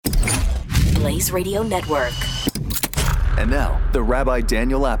Blaze Radio Network. And now, the Rabbi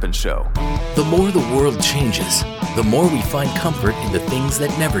Daniel Lapin Show. The more the world changes, the more we find comfort in the things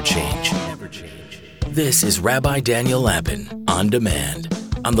that never change. This is Rabbi Daniel Lapin, On Demand,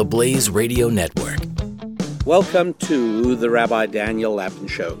 on the Blaze Radio Network. Welcome to the Rabbi Daniel Lapin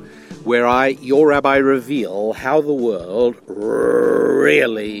Show, where I, your rabbi, reveal how the world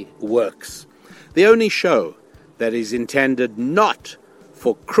really works. The only show that is intended not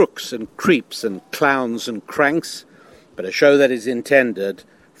for crooks and creeps and clowns and cranks, but a show that is intended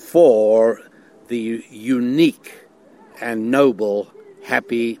for the unique and noble,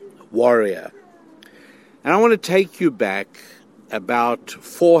 happy warrior. And I want to take you back about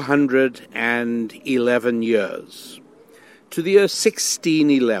 411 years to the year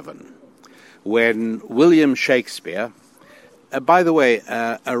 1611, when William Shakespeare, by the way,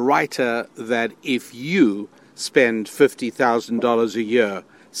 a writer that if you spend $50,000 a year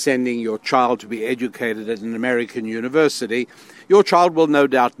sending your child to be educated at an American university, your child will no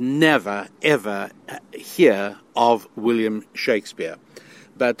doubt never, ever hear of William Shakespeare.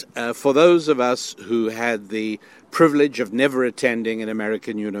 But for those of us who had the privilege of never attending an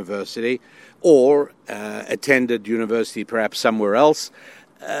American university or attended university perhaps somewhere else,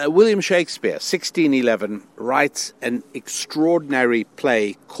 William Shakespeare, 1611, writes an extraordinary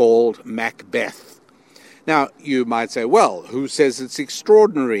play called Macbeth. Now, you might say, well, who says it's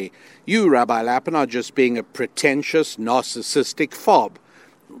extraordinary? You, Rabbi Lapin, are just being a pretentious, narcissistic fob.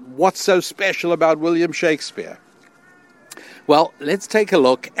 What's so special about William Shakespeare? Well, let's take a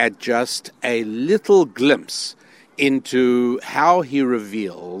look at just a little glimpse into how he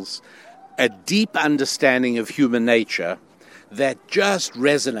reveals a deep understanding of human nature that just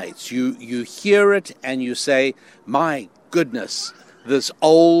resonates. You hear it and you say, my goodness, this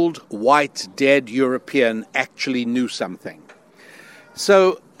old, white, dead European actually knew something.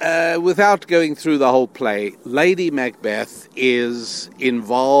 So, without going through the whole play, Lady Macbeth is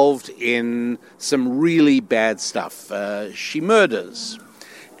involved in some really bad stuff. She murders,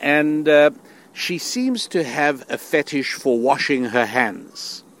 and she seems to have a fetish for washing her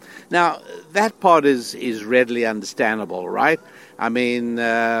hands. Now, that part is readily understandable, right? I mean,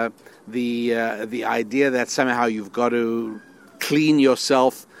 the idea that somehow you've got to clean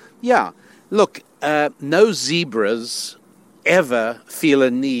yourself. Yeah, look, no zebras ever feel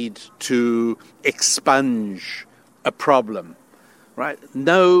a need to expunge a problem, right?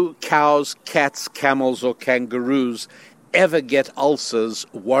 No cows, cats, camels, or kangaroos ever get ulcers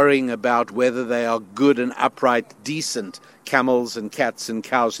worrying about whether they are good and upright, decent camels and cats and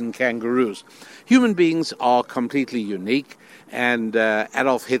cows and kangaroos. Human beings are completely unique, and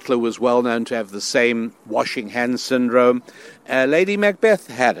Adolf Hitler was well known to have the same washing hands syndrome. Lady Macbeth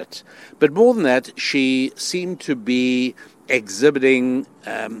had it. But more than that, she seemed to be exhibiting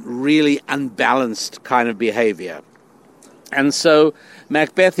really unbalanced kind of behavior. And so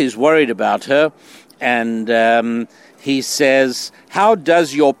Macbeth is worried about her, and he says, how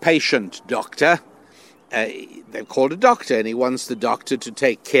does your patient, doctor? They've called a doctor, and he wants the doctor to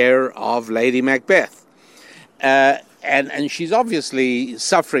take care of Lady Macbeth. And she's obviously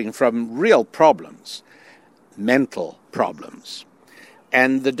suffering from real problems, mental problems.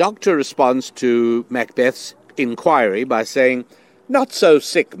 And the doctor responds to Macbeth's inquiry by saying, not so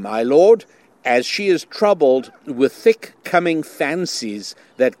sick, my lord, as she is troubled with thick-coming fancies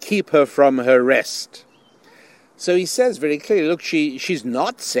that keep her from her rest. So he says very clearly, look, she's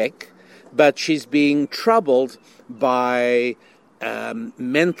not sick, but she's being troubled by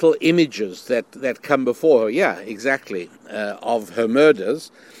mental images that come before her. Yeah, exactly, of her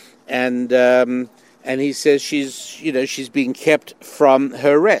murders, and he says she's being kept from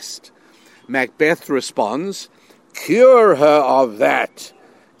her rest. Macbeth responds, cure her of that.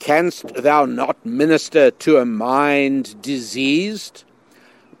 Canst thou not minister to a mind diseased?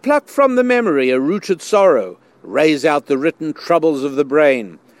 Pluck from the memory a rooted sorrow, raise out the written troubles of the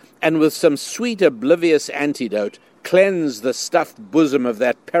brain, and with some sweet oblivious antidote, cleanse the stuffed bosom of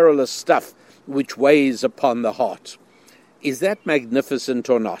that perilous stuff which weighs upon the heart. Is that magnificent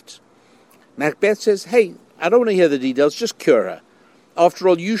or not? Macbeth says, hey, I don't want to hear the details, just cure her. After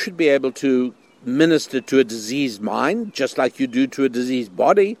all, you should be able to minister to a diseased mind, just like you do to a diseased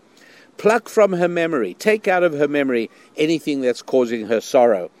body. Pluck from her memory, take out of her memory anything that's causing her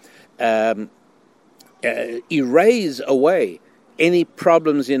sorrow. Erase away any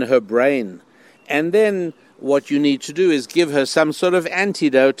problems in her brain. And then what you need to do is give her some sort of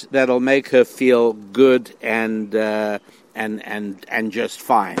antidote that'll make her feel good and just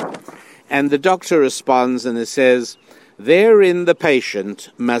fine. And the doctor responds and it says, therein the patient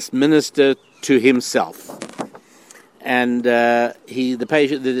must minister to himself. And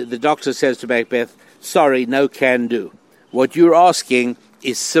the doctor says to Macbeth, "Sorry, no can do. What you're asking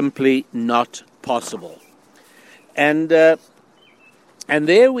is simply not possible." And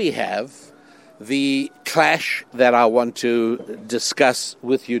there we have the clash that I want to discuss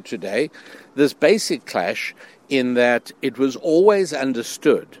with you today. This basic clash in that it was always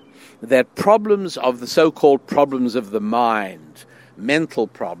understood that problems of the so-called problems of the mind, mental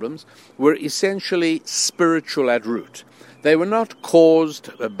problems, were essentially spiritual at root. They were not caused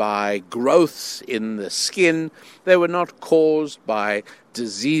by growths in the skin. They were not caused by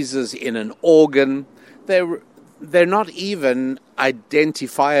diseases in an organ. They're not even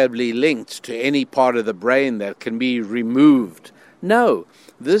identifiably linked to any part of the brain that can be removed. No,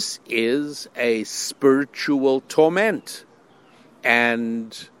 this is a spiritual torment,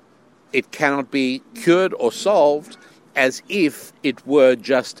 and it cannot be cured or solved as if it were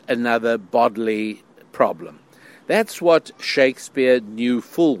just another bodily problem. That's what Shakespeare knew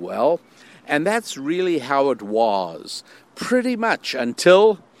full well, and that's really how it was, pretty much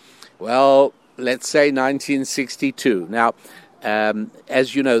until, well, let's say 1962. Now,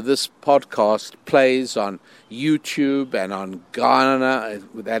 as you know, this podcast plays on YouTube and on Ghana.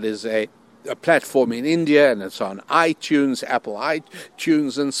 That is a platform in India, and it's on iTunes, Apple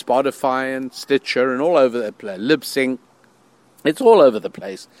iTunes, and Spotify, and Stitcher, and all over the place. Libsyn, it's all over the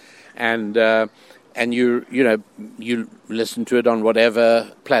place, and you listen to it on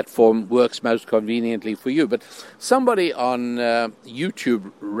whatever platform works most conveniently for you. But somebody on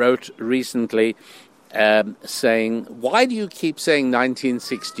YouTube wrote recently saying, "Why do you keep saying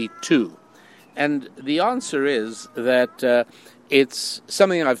 1962?" And the answer is that it's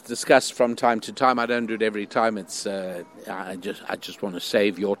something I've discussed from time to time. I don't do it every time. It's I just want to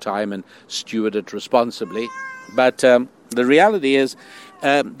save your time and steward it responsibly. But the reality is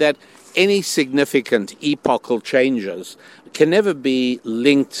that any significant epochal changes can never be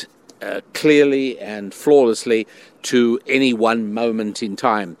linked clearly and flawlessly to any one moment in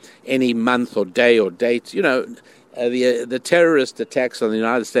time, any month or day or date. You know, the terrorist attacks on the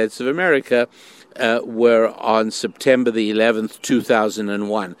United States of America were on September the 11th,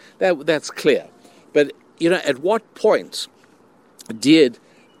 2001. That's clear. But, you know, at what point did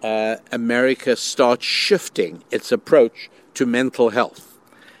America start shifting its approach to mental health?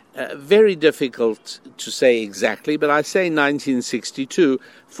 Very difficult to say exactly, but I say 1962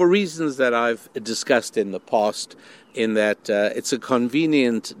 for reasons that I've discussed in the past, in that it's a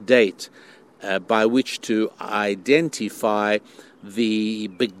convenient date by which to identify the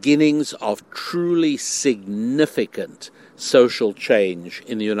beginnings of truly significant social change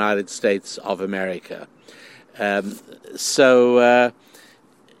in the United States of America. So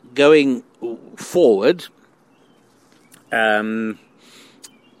going forward,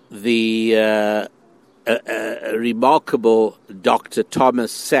 the remarkable Dr.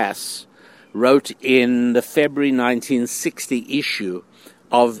 Thomas Sass wrote in the February 1960 issue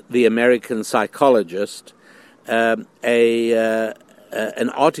of The American Psychologist an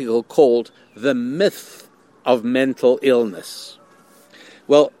article called "The Myth of Mental Illness."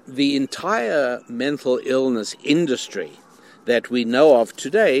 Well, the entire mental illness industry that we know of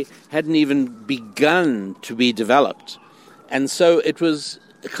today hadn't even begun to be developed. And so it was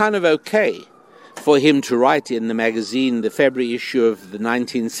kind of okay for him to write in the magazine, the February issue of the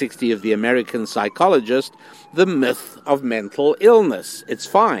 1960 of The American Psychologist, "The Myth of Mental Illness." It's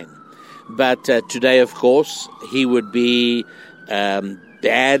fine. But today, of course, he would be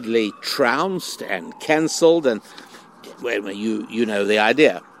badly trounced and cancelled, and well, you know the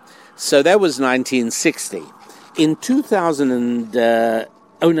idea. So that was 1960. In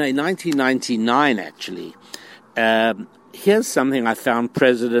 1999, actually, here's something I found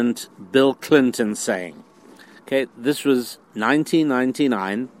President Bill Clinton saying. Okay, this was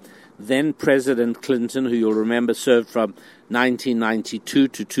 1999. Then President Clinton, who you'll remember served from 1992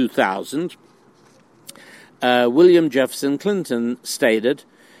 to 2000, William Jefferson Clinton stated,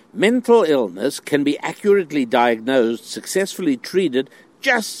 "Mental illness can be accurately diagnosed, successfully treated,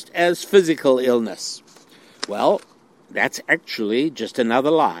 just as physical illness." Well, that's actually just another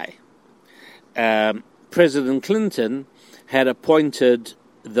lie. President Clinton had appointed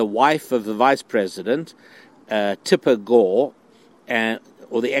the wife of the vice president, Tipper Gore,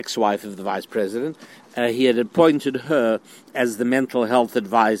 or the ex-wife of the vice president. He had appointed her as the mental health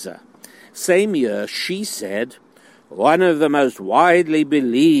advisor. Same year, she said, "One of the most widely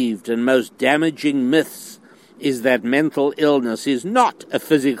believed and most damaging myths is that mental illness is not a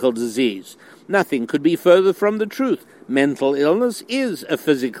physical disease. Nothing could be further from the truth. Mental illness is a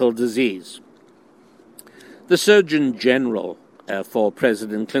physical disease." The Surgeon General for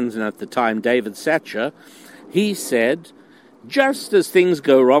President Clinton at the time, David Satcher, He said, just as things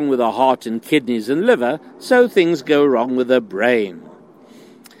go wrong with the heart and kidneys and liver, so things go wrong with the brain.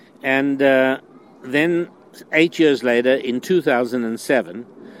 And then 8 years later, in 2007,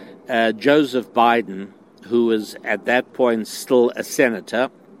 Joseph Biden, who was at that point still a senator,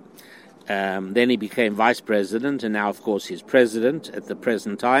 then he became vice president, and now, of course, he's president at the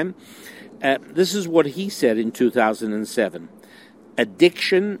present time. This is what he said in 2007.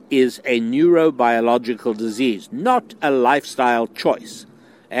 Addiction is a neurobiological disease, not a lifestyle choice.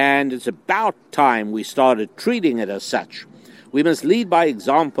 And it's about time we started treating it as such. We must lead by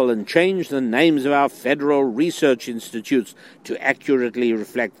example and change the names of our federal research institutes to accurately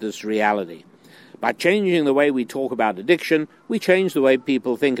reflect this reality. By changing the way we talk about addiction, we change the way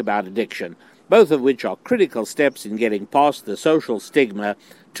people think about addiction, both of which are critical steps in getting past the social stigma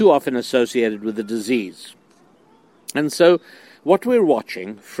too often associated with the disease. And so, what we're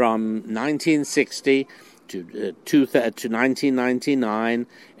watching from 1960 to 1999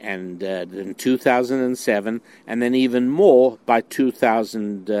 and then 2007, and then even more by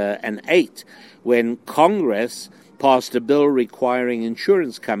 2008, when Congress passed a bill requiring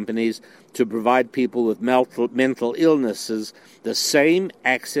insurance companies to provide people with mental illnesses the same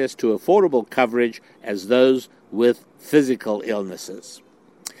access to affordable coverage as those with physical illnesses.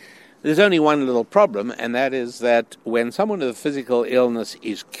 There's only one little problem, and that is that when someone with a physical illness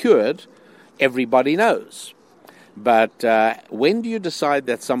is cured, everybody knows. But when do you decide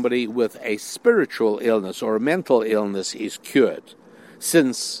that somebody with a spiritual illness or a mental illness is cured?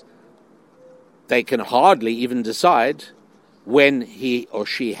 Since they can hardly even decide when he or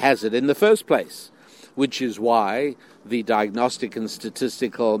she has it in the first place, which is why the Diagnostic and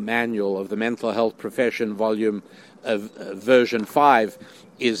Statistical Manual of the Mental Health Profession, volume of version 5,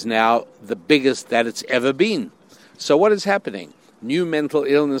 is now the biggest that it's ever been. So what is happening? New mental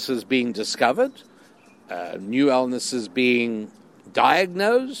illnesses being discovered, new illnesses being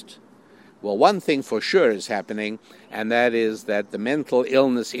diagnosed. Well, one thing for sure is happening, and that is that the mental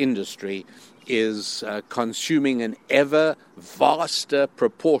illness industry is consuming an ever vaster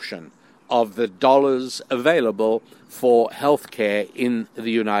proportion of the dollars available for healthcare in the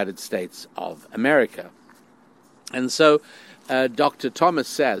United States of America. And so Dr. Thomas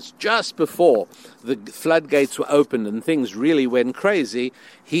says, just before the floodgates were opened and things really went crazy,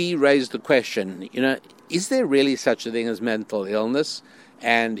 he raised the question, is there really such a thing as mental illness?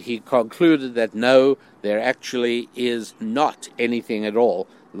 And he concluded that no, there actually is not anything at all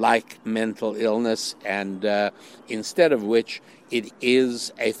like mental illness, and instead of which it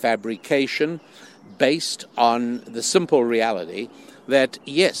is a fabrication based on the simple reality that,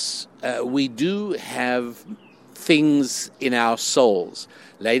 yes, we do have things in our souls.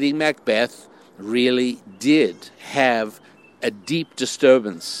 Lady Macbeth really did have a deep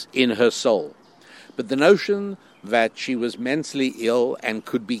disturbance in her soul. But the notion that she was mentally ill and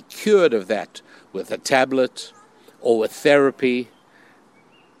could be cured of that with a tablet or with therapy,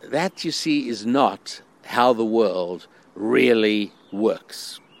 that, you see, is not how the world really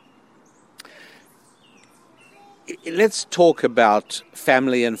works. Let's talk about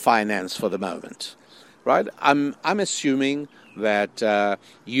family and finance for the moment, right? I'm assuming that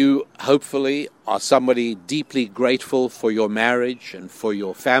you hopefully are somebody deeply grateful for your marriage and for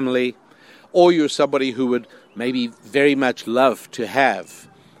your family, or you're somebody who would maybe very much love to have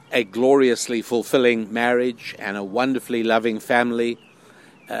a gloriously fulfilling marriage and a wonderfully loving family.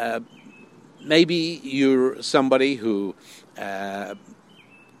 Maybe you're somebody who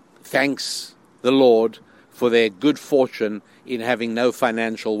thanks the Lord for their good fortune in having no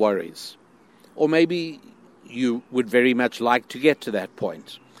financial worries. Or maybe you would very much like to get to that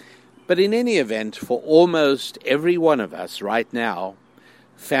point. But in any event, for almost every one of us right now,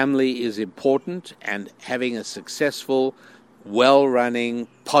 family is important, and having a successful, well-running,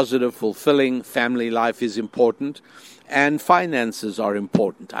 positive, fulfilling family life is important, and finances are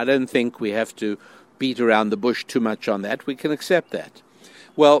important. I don't think we have to beat around the bush too much on that. We can accept that.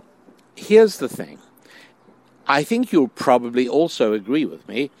 Well, here's the thing. I think you'll probably also agree with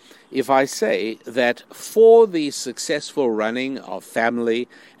me if I say that for the successful running of family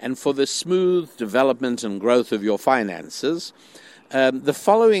and for the smooth development and growth of your finances, the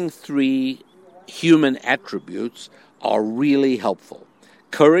following three human attributes are really helpful.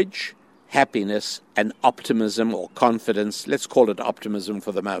 Courage, happiness, and optimism or confidence. Let's call it optimism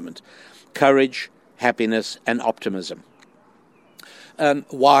for the moment. Courage, happiness, and optimism.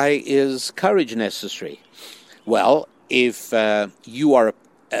 Why is courage necessary? Well, if you are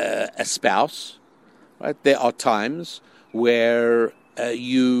a spouse, right, there are times where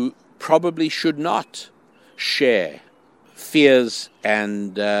you probably should not share fears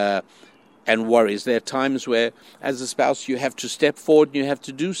and and worries. There are times where, as a spouse, you have to step forward and you have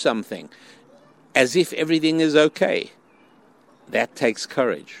to do something as if everything is okay. That takes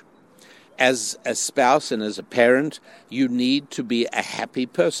courage. As a spouse and as a parent, you need to be a happy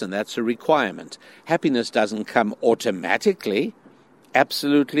person. That's a requirement. Happiness doesn't come automatically.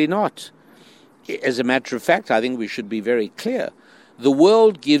 Absolutely not. As a matter of fact, I think we should be very clear. The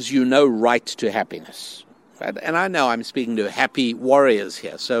world gives you no right to happiness. Right? And I know I'm speaking to happy warriors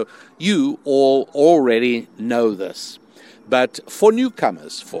here, so you all already know this. But for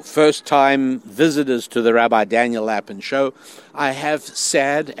newcomers, for first-time visitors to the Rabbi Daniel Lapin Show, I have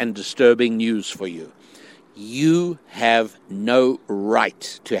sad and disturbing news for you. You have no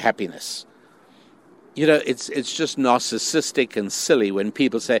right to happiness. You know, it's just narcissistic and silly when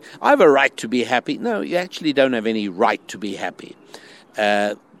people say, I have a right to be happy. No, you actually don't have any right to be happy.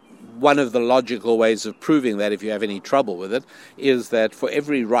 One of the logical ways of proving that, if you have any trouble with it, is that for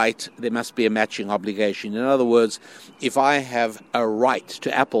every right, there must be a matching obligation. In other words, if I have a right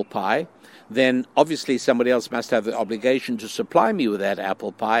to apple pie, then obviously somebody else must have the obligation to supply me with that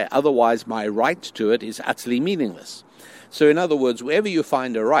apple pie. Otherwise, my right to it is utterly meaningless. So in other words, wherever you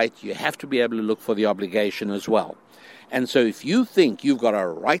find a right, you have to be able to look for the obligation as well. And so if you think you've got a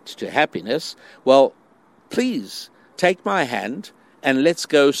right to happiness, well, please take my hand and let's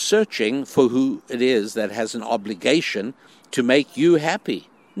go searching for who it is that has an obligation to make you happy.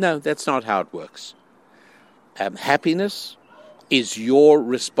 No, that's not how it works. Happiness is your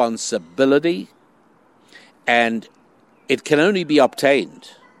responsibility, and it can only be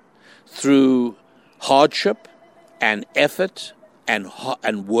obtained through hardship and effort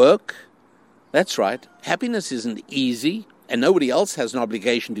and work. That's right. Happiness isn't easy, and nobody else has an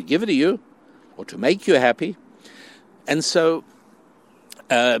obligation to give it to you or to make you happy. And so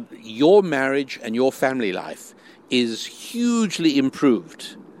your marriage and your family life is hugely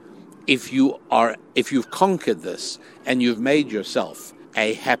improved if you've conquered this and you've made yourself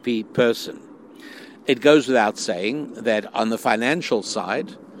a happy person. It goes without saying that on the financial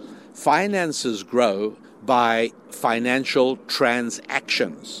side, finances grow by financial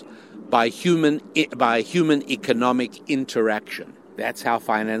transactions, by human economic interaction. That's how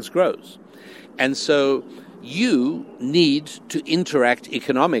finance grows. And so you need to interact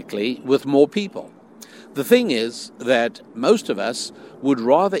economically with more people. The thing is that most of us would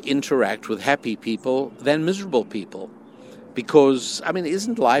rather interact with happy people than miserable people. Because, I mean,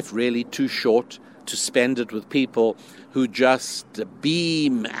 isn't life really too short to spend it with people who just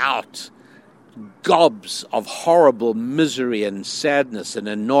beam out gobs of horrible misery and sadness and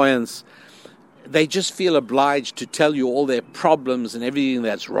annoyance? They just feel obliged to tell you all their problems and everything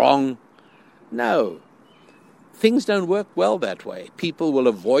that's wrong. No. Things don't work well that way. People will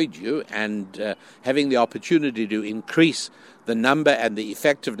avoid you, and having the opportunity to increase the number and the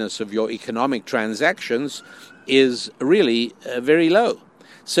effectiveness of your economic transactions is really very low.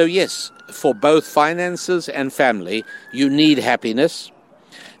 So yes, for both finances and family, you need happiness.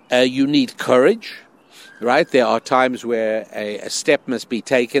 You need courage, right? There are times where a step must be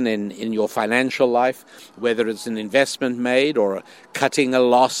taken in your financial life, whether it's an investment made or cutting a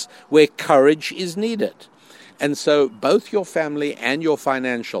loss, where courage is needed. And so both your family and your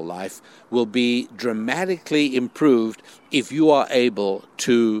financial life will be dramatically improved if you are able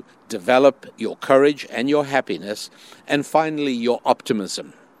to develop your courage and your happiness, and finally your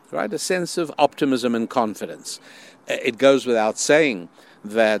optimism, right? A sense of optimism and confidence. It goes without saying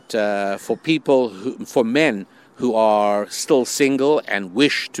that for men who are still single and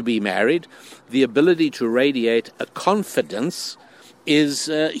wish to be married, the ability to radiate a confidence is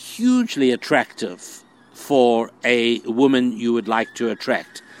hugely attractive for a woman you would like to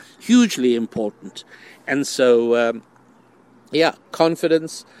attract. Hugely important. And so,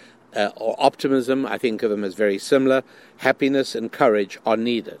 confidence or optimism, I think of them as very similar. Happiness and courage are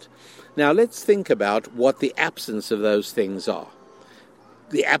needed. Now let's think about what the absence of those things are.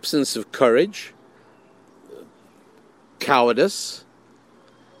 The absence of courage, cowardice,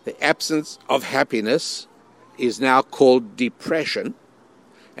 the absence of happiness is now called depression.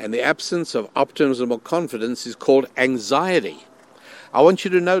 And the absence of optimism or confidence is called anxiety. I want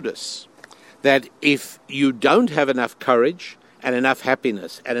you to notice that if you don't have enough courage and enough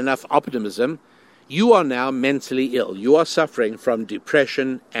happiness and enough optimism, you are now mentally ill. You are suffering from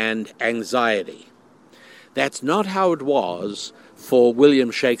depression and anxiety. That's not how it was for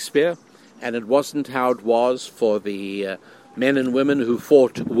William Shakespeare, and it wasn't how it was for the men and women who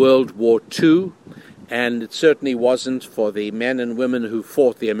fought World War II. And it certainly wasn't for the men and women who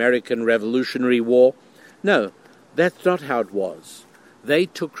fought the American Revolutionary War. No, that's not how it was. They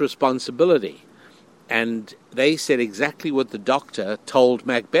took responsibility. And they said exactly what the doctor told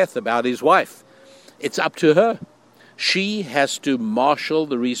Macbeth about his wife. It's up to her. She has to marshal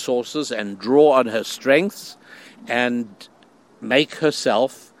the resources and draw on her strengths and make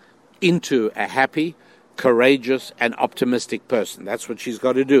herself into a happy, courageous, and optimistic person. That's what she's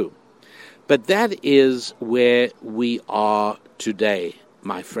got to do. But that is where we are today,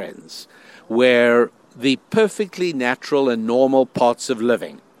 my friends, where the perfectly natural and normal parts of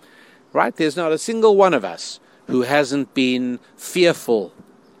living, right? There's not a single one of us who hasn't been fearful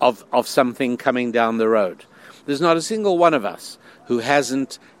of something coming down the road. There's not a single one of us who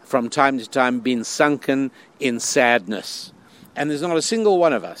hasn't, from time to time, been sunken in sadness. And there's not a single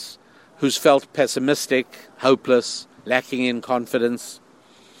one of us who's felt pessimistic, hopeless, lacking in confidence.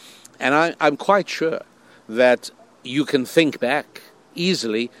 And I'm quite sure that you can think back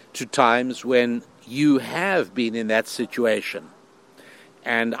easily to times when you have been in that situation.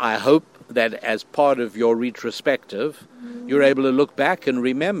 And I hope that as part of your retrospective, you're able to look back and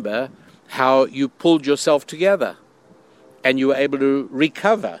remember how you pulled yourself together and you were able to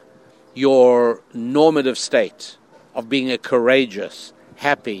recover your normative state of being a courageous,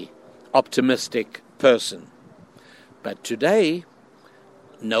 happy, optimistic person. But today,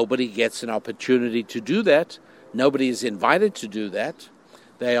 nobody gets an opportunity to do that. Nobody is invited to do that.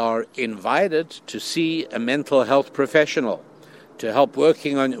 They are invited to see a mental health professional to help work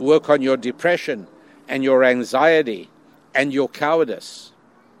on your depression and your anxiety and your cowardice.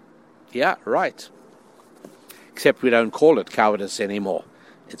 Yeah, right. Except we don't call it cowardice anymore.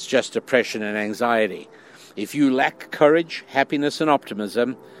 It's just depression and anxiety. If you lack courage, happiness, and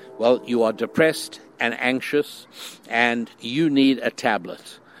optimism, well, you are depressed and anxious, and you need a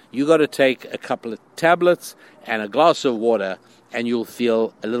tablet. You got to take a couple of tablets and a glass of water, and you'll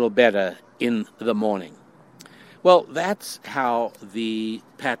feel a little better in the morning. Well, that's how the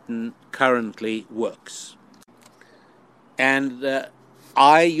pattern currently works. And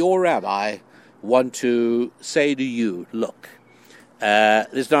I, your rabbi, want to say to you, look,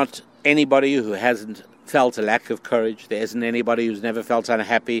 there's not anybody who hasn't felt a lack of courage. There isn't anybody who's never felt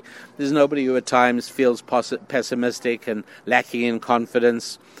unhappy. There's nobody who at times feels pessimistic and lacking in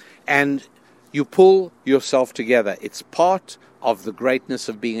confidence. And you pull yourself together. It's part of the greatness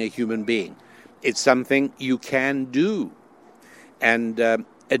of being a human being. It's something you can do. And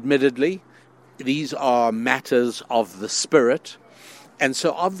admittedly, these are matters of the spirit. And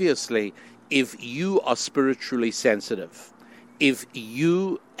so obviously, if you are spiritually sensitive, if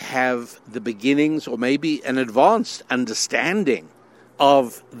you have the beginnings or maybe an advanced understanding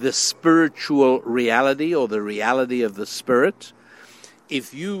of the spiritual reality or the reality of the spirit,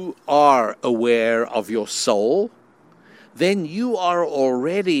 if you are aware of your soul, then you are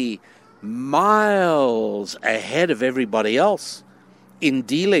already miles ahead of everybody else in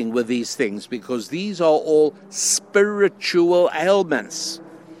dealing with these things, because these are all spiritual ailments.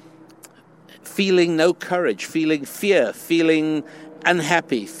 Feeling no courage, feeling fear, feeling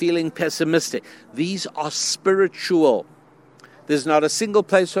unhappy, feeling pessimistic. These are spiritual. There's not a single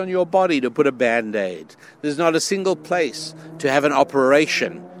place on your body to put a Band-Aid. There's not a single place to have an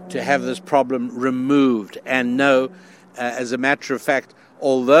operation to have this problem removed. And no, as a matter of fact,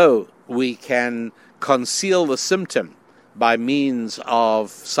 although we can conceal the symptom by means of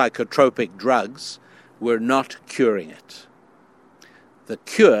psychotropic drugs, we're not curing it. The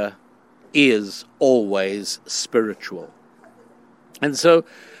cure is always spiritual. And so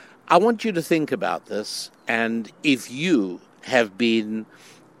I want you to think about this, and if you have been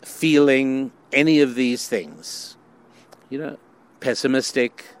feeling any of these things,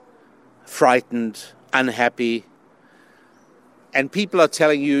 pessimistic, frightened, unhappy, and people are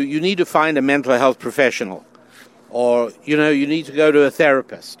telling you, you need to find a mental health professional, or, you need to go to a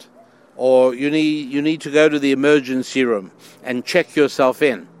therapist, or you need to go to the emergency room and check yourself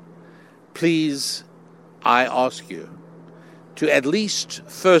in. Please, I ask you to at least,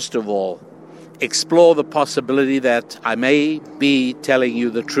 first of all, explore the possibility that I may be telling you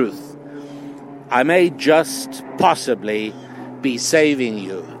the truth. I may just possibly be saving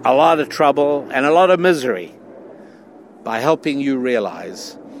you a lot of trouble and a lot of misery by helping you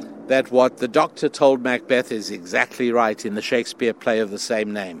realize that what the doctor told Macbeth is exactly right in the Shakespeare play of the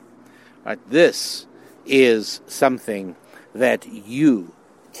same name. Right? This is something that you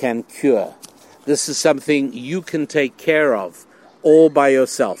can cure. This is something you can take care of all by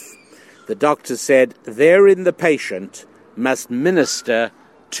yourself. The doctor said, therein the patient must minister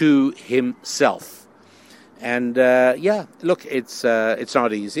to himself. And look, it's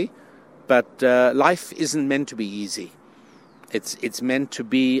not easy, but life isn't meant to be easy. It's meant to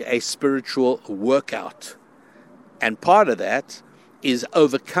be a spiritual workout. And part of that is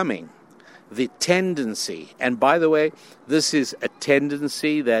overcoming the tendency, and by the way, this is a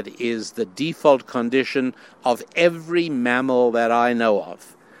tendency that is the default condition of every mammal that I know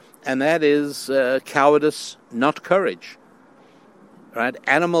of, and that is cowardice, not courage. Right?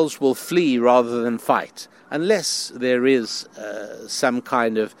 Animals will flee rather than fight, unless there is some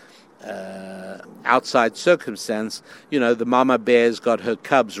kind of outside circumstance. The mama bear's got her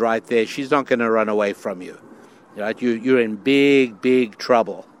cubs right there. She's not going to run away from you. Right? You're in big, big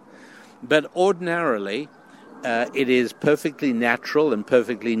trouble. But ordinarily, it is perfectly natural and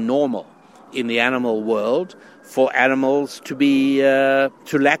perfectly normal in the animal world for animals to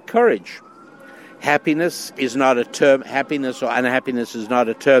lack courage. Happiness is not a term. Happiness or unhappiness is not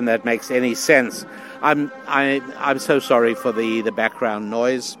a term that makes any sense. I'm so sorry for the background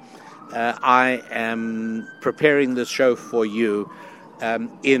noise. I am preparing this show for you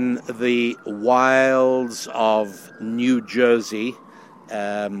in the wilds of New Jersey,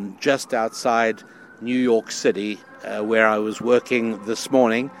 just outside New York City, where I was working this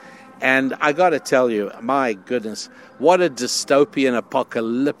morning. And I got to tell you, my goodness, what a dystopian,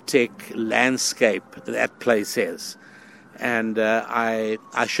 apocalyptic landscape that place is. And I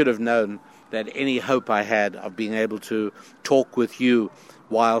should have known that any hope I had of being able to talk with you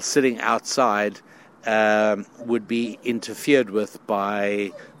while sitting outside would be interfered with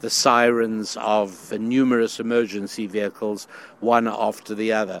by the sirens of numerous emergency vehicles, one after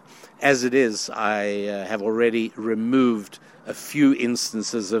the other. As it is, I have already removed a few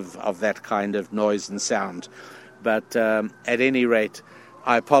instances of that kind of noise and sound. But at any rate,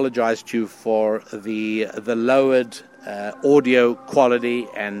 I apologize to you for the lowered audio quality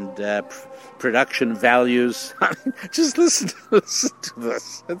and production values. Just listen to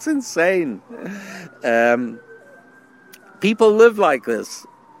this. It's insane. People live like this.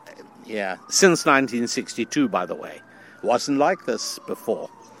 Yeah, since 1962, by the way. Wasn't like this before.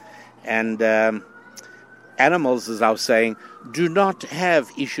 And animals, as I was saying, do not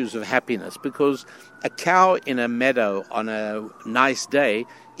have issues of happiness, because a cow in a meadow on a nice day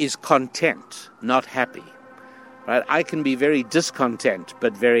is content, not happy. Right? I can be very discontent,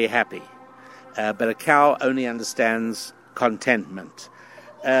 but very happy. But a cow only understands contentment.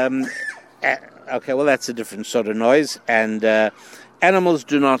 Okay, well, that's a different sort of noise. And animals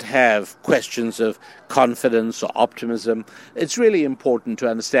do not have questions of confidence or optimism. It's really important to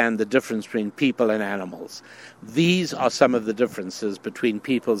understand the difference between people and animals. These are some of the differences between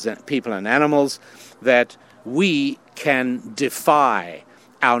people and animals, that we can defy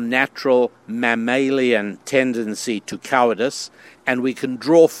our natural mammalian tendency to cowardice, and we can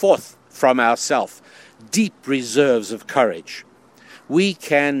draw forth from ourselves deep reserves of courage. We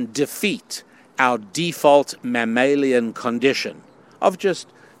can defeat our default mammalian condition of just,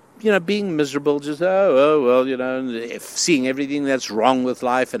 being miserable, just, seeing everything that's wrong with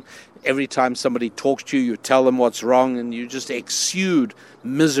life, and every time somebody talks to you, you tell them what's wrong, and you just exude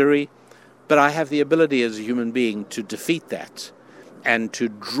misery. But I have the ability as a human being to defeat that and to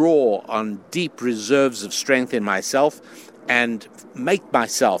draw on deep reserves of strength in myself and make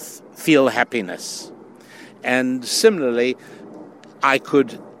myself feel happiness. And similarly, I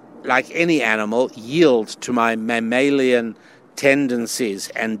could, like any animal, yield to my mammalian tendencies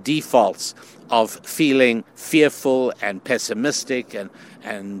and defaults of feeling fearful and pessimistic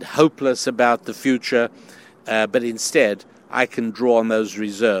and hopeless about the future, but instead I can draw on those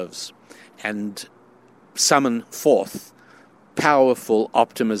reserves and summon forth powerful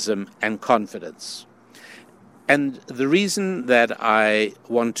optimism and confidence. And the reason that I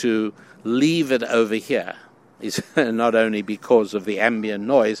want to leave it over here is not only because of the ambient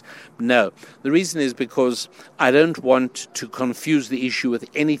noise. No, the reason is because I don't want to confuse the issue with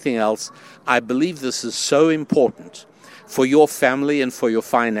anything else. I believe this is so important for your family and for your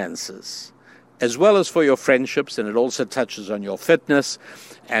finances, as well as for your friendships, and it also touches on your fitness.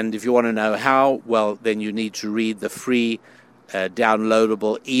 And if you want to know how, well, then you need to read the free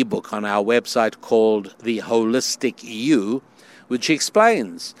downloadable ebook on our website called The Holistic You, which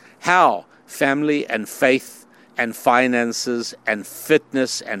explains how family and faith and finances and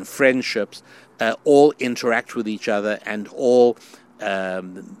fitness and friendships all interact with each other and all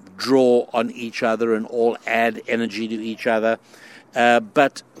draw on each other and all add energy to each other.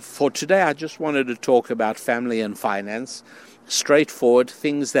 But for today, I just wanted to talk about family and finance, straightforward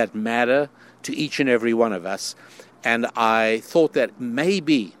things that matter to each and every one of us. And I thought that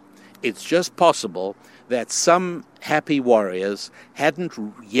maybe it's just possible that some happy warriors hadn't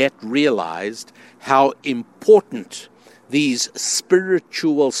yet realized how important these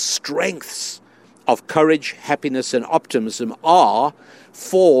spiritual strengths of courage, happiness, and optimism are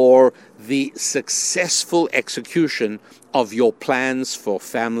for the successful execution of your plans for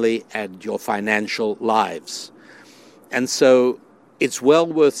family and your financial lives. And so it's well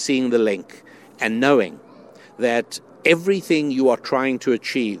worth seeing the link and knowing that everything you are trying to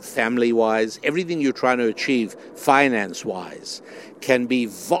achieve family-wise, everything you're trying to achieve finance-wise, can be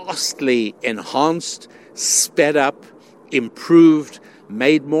vastly enhanced, sped up, improved,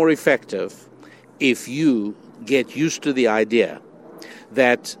 made more effective if you get used to the idea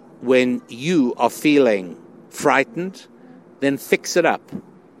that when you are feeling frightened, then fix it up.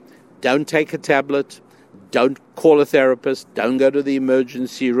 Don't take a tablet. Don't call a therapist. Don't go to the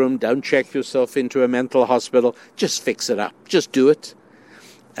emergency room. Don't check yourself into a mental hospital. Just fix it up. Just do it.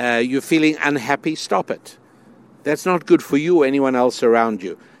 You're feeling unhappy. Stop it. That's not good for you or anyone else around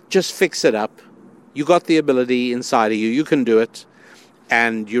you. Just fix it up. You got the ability inside of you. You can do it.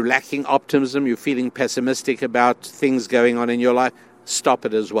 And you're lacking optimism. You're feeling pessimistic about things going on in your life. Stop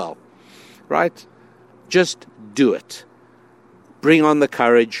it as well. Right? Just do it. Bring on the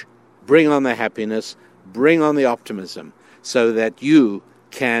courage. Bring on the happiness. Bring on the optimism so that you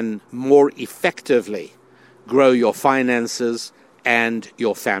can more effectively grow your finances and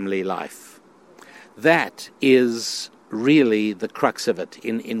your family life. That is really the crux of it.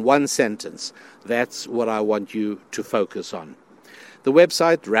 In one sentence, that's what I want you to focus on. The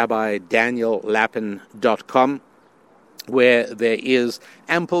website, RabbiDanielLapin.com, where there is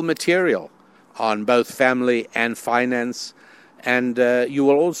ample material on both family and finance, and you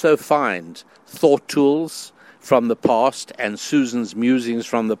will also find thought tools from the past and Susan's musings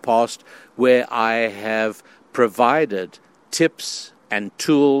from the past, where I have provided tips and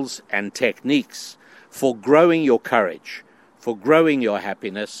tools and techniques for growing your courage, for growing your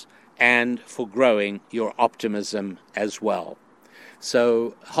happiness, and for growing your optimism as well.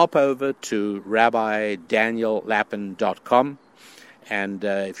 So hop over to RabbiDanielLapin.com, and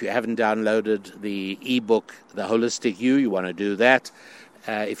if you haven't downloaded the ebook, The Holistic You want to do that.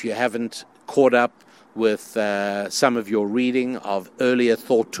 If you haven't caught up with some of your reading of earlier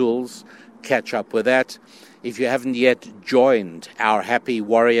thought tools, catch up with that. If you haven't yet joined our Happy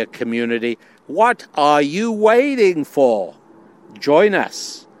Warrior community, what are you waiting for? Join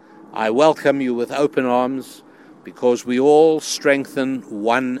us. I welcome you with open arms because we all strengthen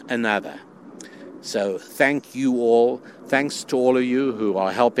one another. So thank you all. Thanks to all of you who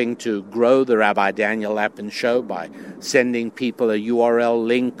are helping to grow the Rabbi Daniel Lapin Show by sending people a URL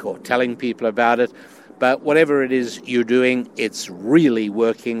link or telling people about it. But whatever it is you're doing, it's really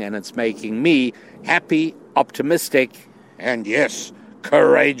working, and it's making me happy, optimistic, and yes,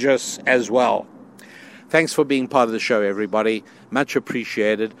 courageous as well. Thanks for being part of the show, everybody. Much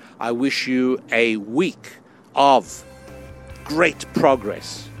appreciated. I wish you a week of great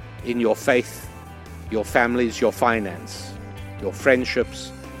progress in your faith, your families, your finance, your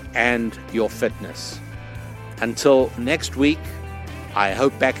friendships, and your fitness. Until next week, I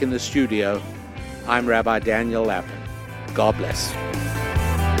hope back in the studio, I'm Rabbi Daniel Lapin. God bless.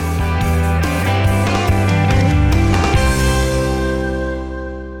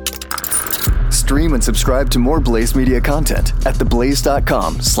 Stream and subscribe to more Blaze Media content at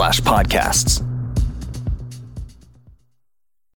theblaze.com/podcasts.